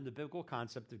 teach them the biblical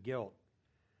concept of guilt.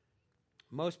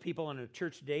 Most people in a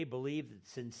church today believe that the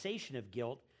sensation of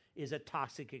guilt is a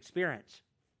toxic experience.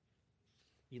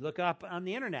 You look up on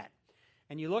the internet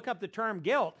and you look up the term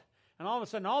guilt, and all of a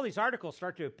sudden all these articles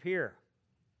start to appear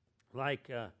like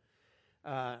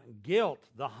guilt,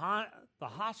 the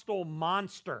hostile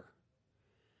monster.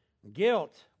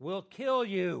 Guilt will kill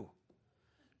you.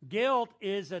 Guilt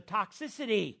is a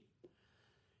toxicity.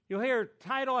 You'll hear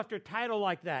title after title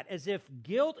like that, as if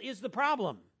guilt is the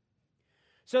problem.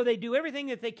 So they do everything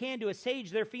that they can to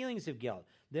assuage their feelings of guilt.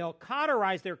 They'll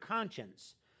cauterize their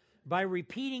conscience by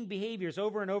repeating behaviors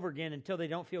over and over again until they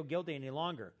don't feel guilty any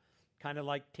longer, kind of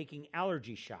like taking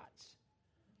allergy shots.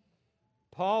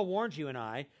 Paul warns you and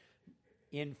I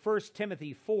in 1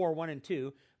 Timothy 4, 1 and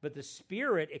 2, but the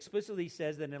Spirit explicitly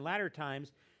says that in latter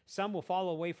times some will fall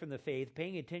away from the faith,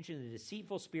 paying attention to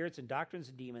deceitful spirits and doctrines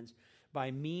of demons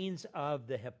by means of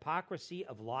the hypocrisy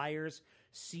of liars,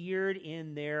 seared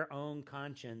in their own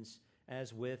conscience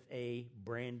as with a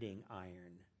branding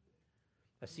iron.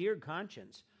 A seared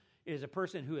conscience is a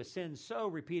person who has sinned so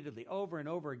repeatedly over and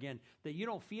over again that you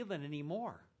don't feel it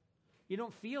anymore. You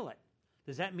don't feel it.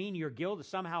 Does that mean your guilt is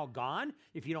somehow gone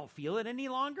if you don't feel it any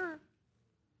longer?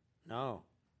 No.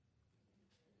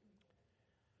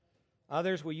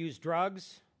 Others will use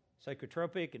drugs,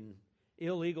 psychotropic and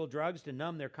illegal drugs, to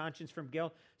numb their conscience from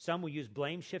guilt. Some will use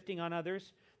blame shifting on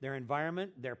others, their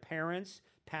environment, their parents,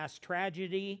 past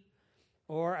tragedy,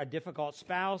 or a difficult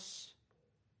spouse.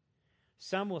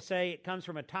 Some will say it comes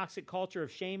from a toxic culture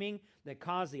of shaming that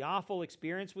caused the awful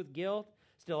experience with guilt.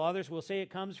 Still others will say it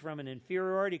comes from an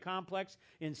inferiority complex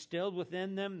instilled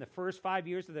within them the first 5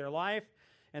 years of their life,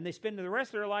 and they spend the rest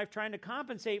of their life trying to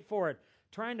compensate for it,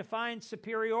 trying to find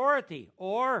superiority,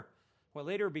 or what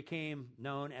later became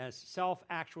known as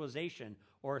self-actualization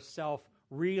or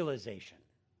self-realization.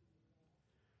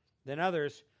 Then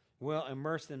others will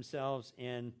immerse themselves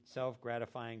in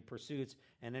self-gratifying pursuits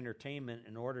and entertainment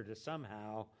in order to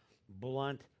somehow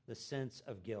blunt the sense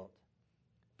of guilt.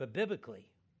 But biblically,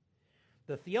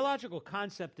 the theological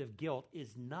concept of guilt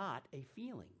is not a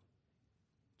feeling.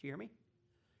 Do you hear me?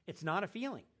 It's not a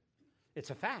feeling. It's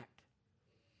a fact.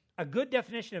 A good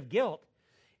definition of guilt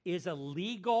is a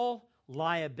legal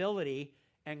liability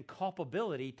and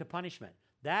culpability to punishment.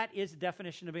 That is the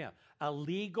definition of guilt. A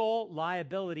legal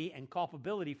liability and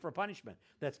culpability for punishment.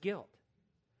 That's guilt.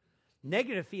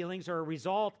 Negative feelings are a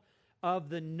result of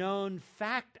the known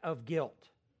fact of guilt.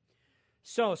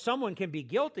 So someone can be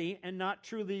guilty and not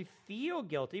truly feel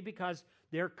guilty because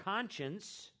their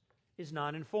conscience is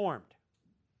not informed.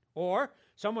 Or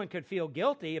someone could feel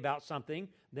guilty about something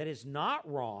that is not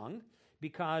wrong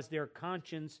because their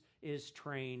conscience is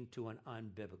trained to an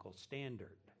unbiblical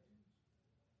standard.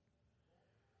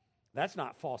 That's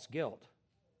not false guilt.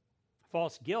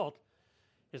 False guilt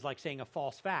is like saying a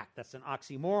false fact. That's an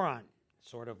oxymoron,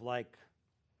 sort of like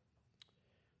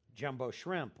jumbo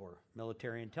shrimp or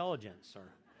military intelligence or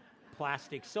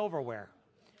plastic silverware.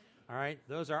 All right,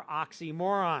 those are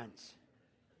oxymorons.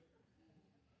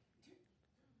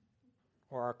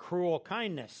 Or a cruel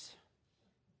kindness.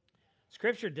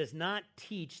 Scripture does not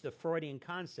teach the Freudian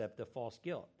concept of false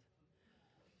guilt.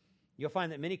 You'll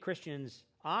find that many Christians,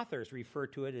 authors, refer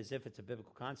to it as if it's a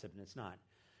biblical concept, and it's not.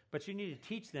 But you need to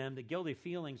teach them that guilty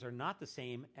feelings are not the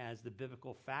same as the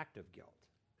biblical fact of guilt.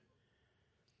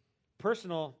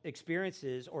 Personal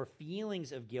experiences or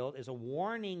feelings of guilt is a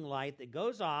warning light that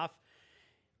goes off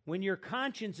when your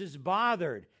conscience is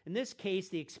bothered. In this case,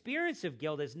 the experience of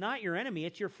guilt is not your enemy,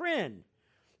 it's your friend.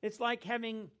 It's like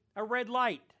having a red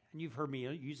light, and you've heard me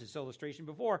use this illustration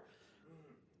before,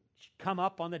 come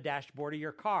up on the dashboard of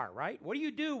your car, right? What do you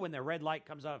do when the red light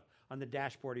comes up on the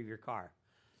dashboard of your car?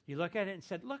 You look at it and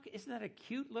said, look, isn't that a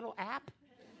cute little app?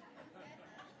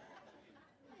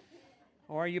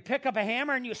 Or you pick up a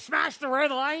hammer and you smash the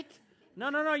red light.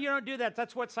 No, you don't do that.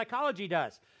 That's what psychology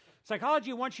does.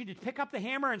 Psychology wants you to pick up the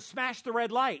hammer and smash the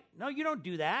red light. No, you don't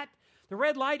do that. The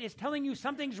red light is telling you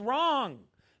something's wrong.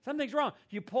 Something's wrong.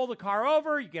 You pull the car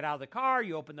over, you get out of the car,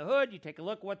 you open the hood, you take a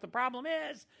look what the problem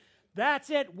is. That's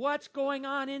it. What's going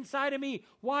on inside of me?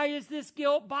 Why is this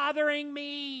guilt bothering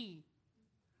me?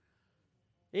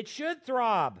 It should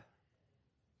throb.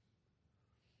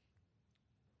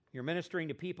 You're ministering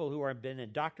to people who have been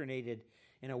indoctrinated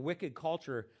in a wicked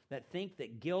culture that think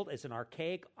that guilt is an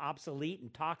archaic, obsolete,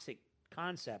 and toxic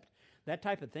concept. That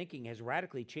type of thinking has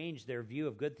radically changed their view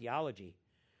of good theology.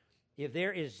 If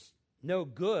there is no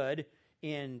good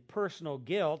in personal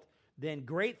guilt, then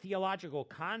great theological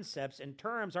concepts and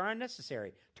terms are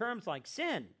unnecessary. Terms like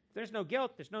sin. If there's no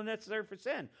guilt, there's no necessary for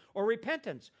sin, or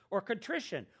repentance, or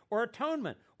contrition, or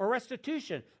atonement, or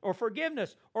restitution, or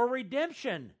forgiveness, or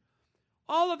redemption.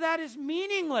 All of that is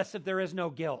meaningless if there is no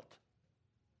guilt.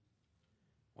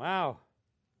 Wow.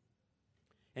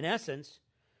 In essence,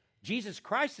 Jesus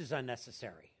Christ is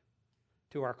unnecessary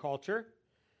to our culture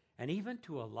and even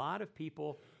to a lot of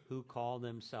people who call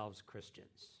themselves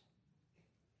Christians.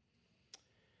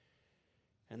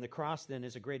 And the cross then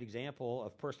is a great example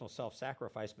of personal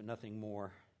self-sacrifice, but nothing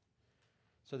more.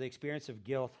 So the experience of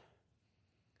guilt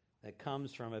that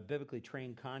comes from a biblically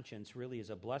trained conscience really is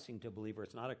a blessing to a believer.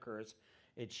 It's not a curse.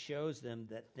 It shows them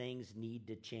that things need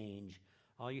to change.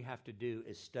 All you have to do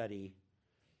is study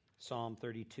Psalm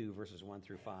 32, verses 1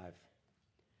 through 5.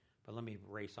 But let me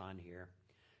race on here.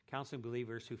 Counseling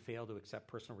believers who fail to accept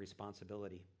personal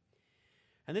responsibility.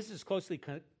 And this is closely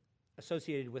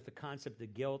associated with the concept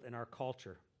of guilt in our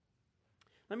culture.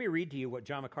 Let me read to you what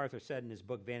John MacArthur said in his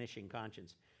book, Vanishing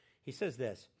Conscience. He says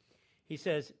this. He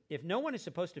says, if no one is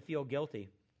supposed to feel guilty,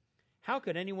 how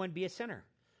could anyone be a sinner?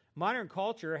 Modern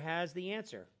culture has the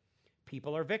answer.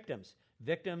 People are victims.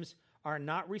 Victims are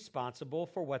not responsible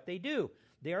for what they do.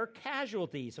 They are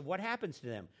casualties of what happens to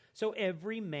them. So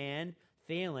every man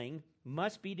failing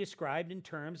must be described in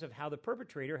terms of how the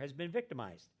perpetrator has been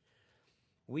victimized.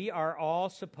 We are all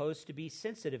supposed to be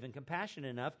sensitive and compassionate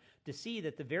enough to see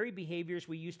that the very behaviors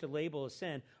we used to label as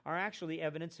sin are actually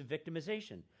evidence of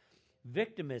victimization.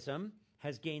 Victimism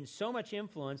has gained so much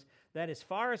influence that as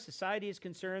far as society is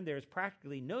concerned, there is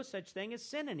practically no such thing as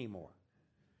sin anymore.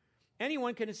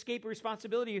 Anyone can escape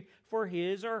responsibility for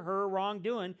his or her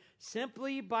wrongdoing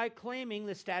simply by claiming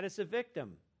the status of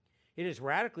victim. It has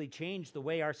radically changed the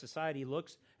way our society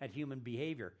looks at human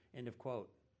behavior. End of quote.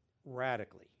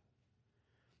 Radically.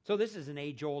 So this is an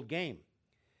age-old game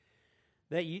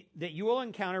that you will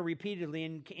encounter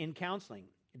repeatedly in counseling.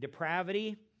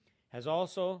 Depravity has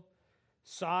also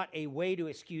sought a way to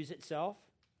excuse itself.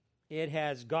 It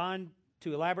has gone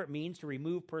to elaborate means to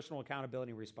remove personal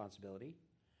accountability and responsibility.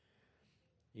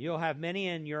 You'll have many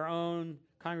in your own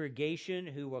congregation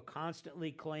who will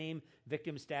constantly claim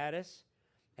victim status,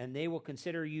 and they will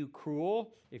consider you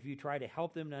cruel if you try to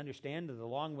help them to understand that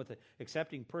along with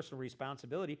accepting personal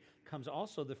responsibility comes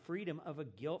also the freedom of a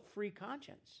guilt-free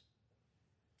conscience.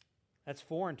 That's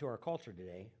foreign to our culture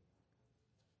today.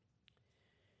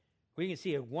 We can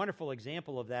see a wonderful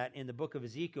example of that in the book of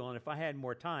Ezekiel, and if I had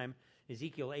more time,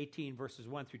 Ezekiel 18, verses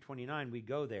 1 through 29, we'd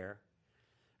go there.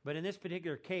 But in this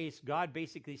particular case, God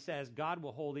basically says God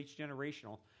will hold each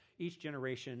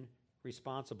generation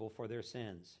responsible for their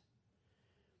sins.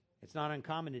 It's not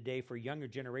uncommon today for younger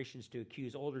generations to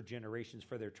accuse older generations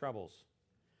for their troubles.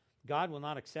 God will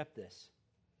not accept this.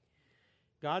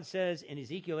 God says in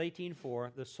Ezekiel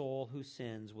 18:4, the soul who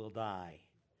sins will die.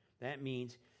 That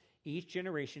means each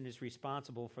generation is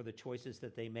responsible for the choices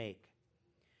that they make.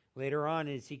 Later on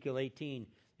in Ezekiel 18,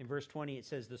 in verse 20, it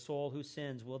says, the soul who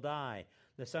sins will die.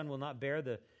 The son will not bear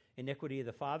the iniquity of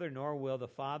the father, nor will the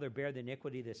father bear the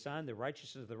iniquity of the son. The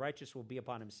righteousness of the righteous will be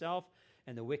upon himself,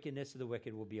 and the wickedness of the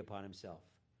wicked will be upon himself.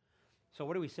 So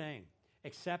what are we saying?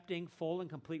 Accepting full and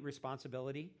complete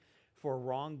responsibility for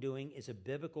wrongdoing is a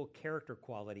biblical character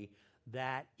quality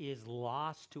that is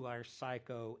lost to our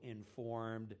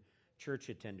psycho-informed church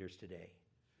attenders today.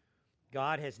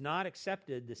 God has not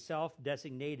accepted the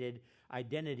self-designated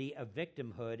identity of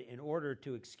victimhood in order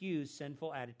to excuse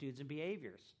sinful attitudes and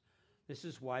behaviors. This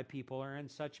is why people are in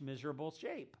such miserable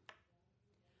shape.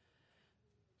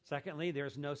 Secondly,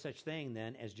 there's no such thing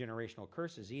then as generational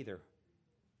curses either.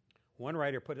 One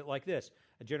writer put it like this: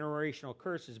 a generational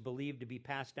curse is believed to be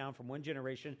passed down from one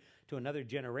generation to another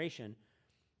generation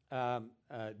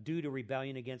due to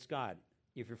rebellion against God.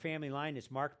 If your family line is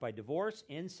marked by divorce,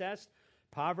 incest,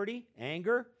 poverty,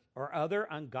 anger, or other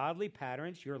ungodly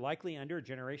patterns, you're likely under a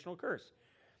generational curse.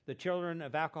 The children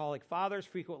of alcoholic fathers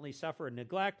frequently suffer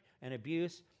neglect and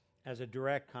abuse as a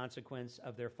direct consequence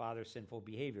of their father's sinful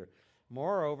behavior.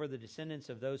 Moreover, the descendants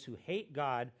of those who hate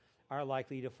God are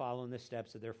likely to follow in the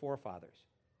steps of their forefathers.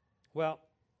 Well,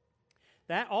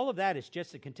 all of that is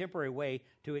just a contemporary way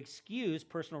to excuse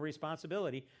personal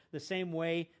responsibility, the same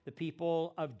way the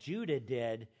people of Judah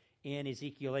did in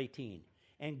Ezekiel 18.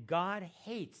 And God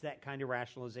hates that kind of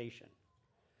rationalization.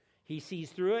 He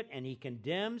sees through it, and he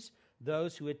condemns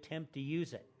those who attempt to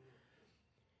use it.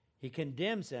 He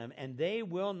condemns them, and they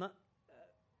will not.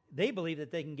 They believe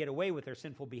that they can get away with their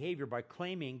sinful behavior by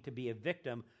claiming to be a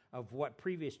victim of what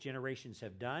previous generations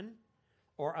have done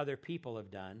or other people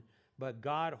have done, but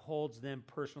God holds them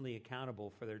personally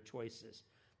accountable for their choices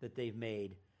that they've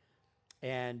made,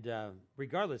 and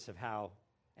regardless of how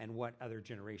and what other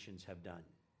generations have done.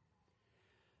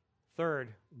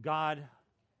 Third, God's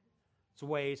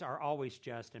ways are always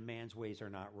just, and man's ways are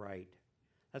not right.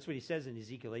 That's what he says in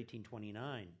Ezekiel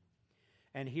 18:29.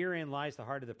 And herein lies the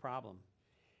heart of the problem.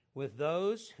 With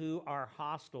those who are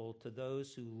hostile to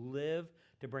those who live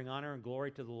to bring honor and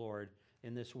glory to the Lord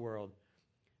in this world,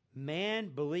 man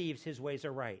believes his ways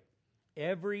are right.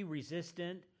 Every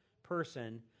resistant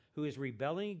person who is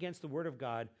rebelling against the word of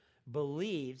God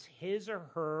believes his or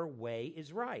her way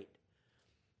is right.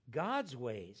 God's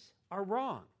ways are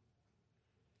wrong.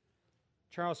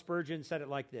 Charles Spurgeon said it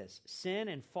like this: sin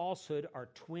and falsehood are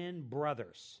twin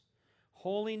brothers.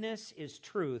 Holiness is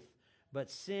truth, but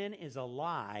sin is a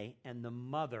lie and the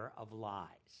mother of lies.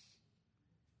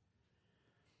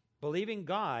 Believing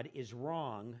God is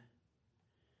wrong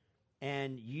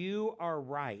and you are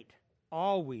right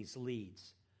always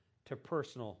leads to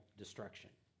personal destruction.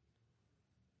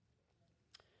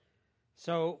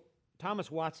 So Thomas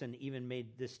Watson even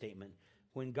made this statement: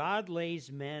 when God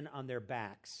lays men on their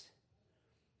backs,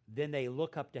 then they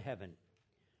look up to heaven.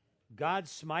 God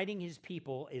smiting his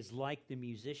people is like the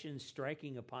musician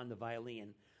striking upon the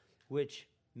violin, which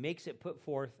makes it put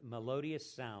forth melodious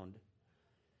sound.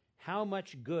 How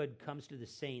much good comes to the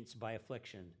saints by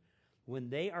affliction. When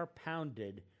they are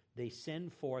pounded, they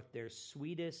send forth their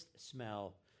sweetest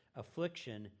smell.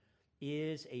 Affliction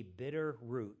is a bitter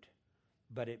root,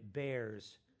 but it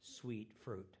bears sweet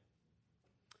fruit.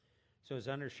 So as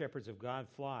under shepherds of God's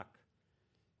flock,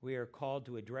 we are called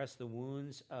to address the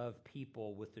wounds of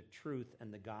people with the truth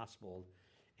and the gospel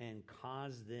and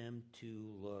cause them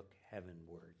to look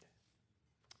heavenward.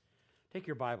 Take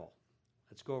your Bible.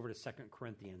 Let's go over to 2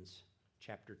 Corinthians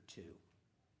chapter 2.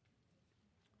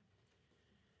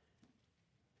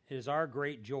 It is our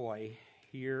great joy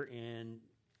here in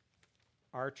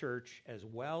our church as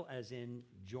well as in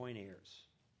joint heirs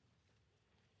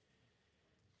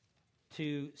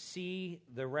to see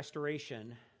the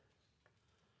restoration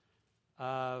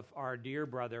of our dear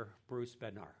brother, Bruce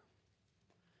Bednar.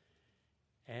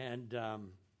 And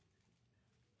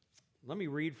let me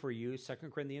read for you 2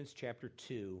 Corinthians chapter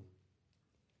 2.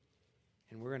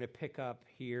 And we're going to pick up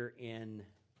here in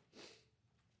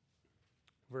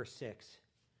verse 6,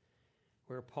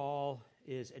 where Paul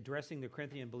is addressing the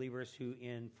Corinthian believers who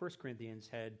in 1 Corinthians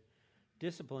had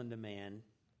disciplined a man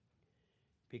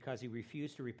because he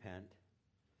refused to repent.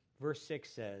 Verse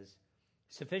 6 says,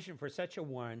 "Sufficient for such a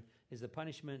one is the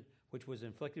punishment which was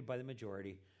inflicted by the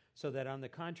majority, so that on the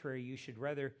contrary you should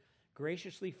rather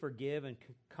graciously forgive and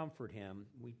comfort him."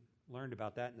 We learned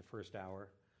about that in the first hour.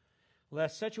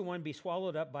 "Lest such a one be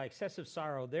swallowed up by excessive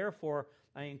sorrow. Therefore,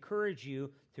 I encourage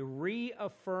you to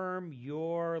reaffirm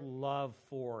your love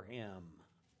for him."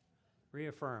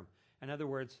 Reaffirm. In other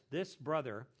words, this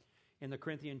brother in the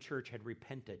Corinthian church had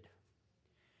repented.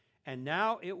 And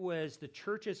now it was the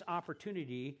church's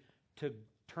opportunity to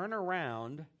turn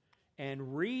around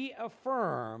and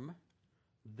reaffirm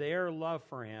their love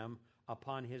for him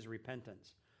upon his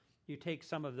repentance. You take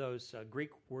some of those Greek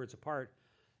words apart,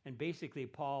 and basically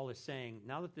Paul is saying,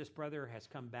 now that this brother has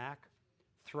come back,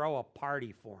 throw a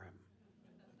party for him.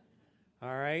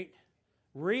 All right?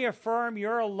 Reaffirm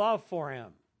your love for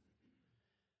him.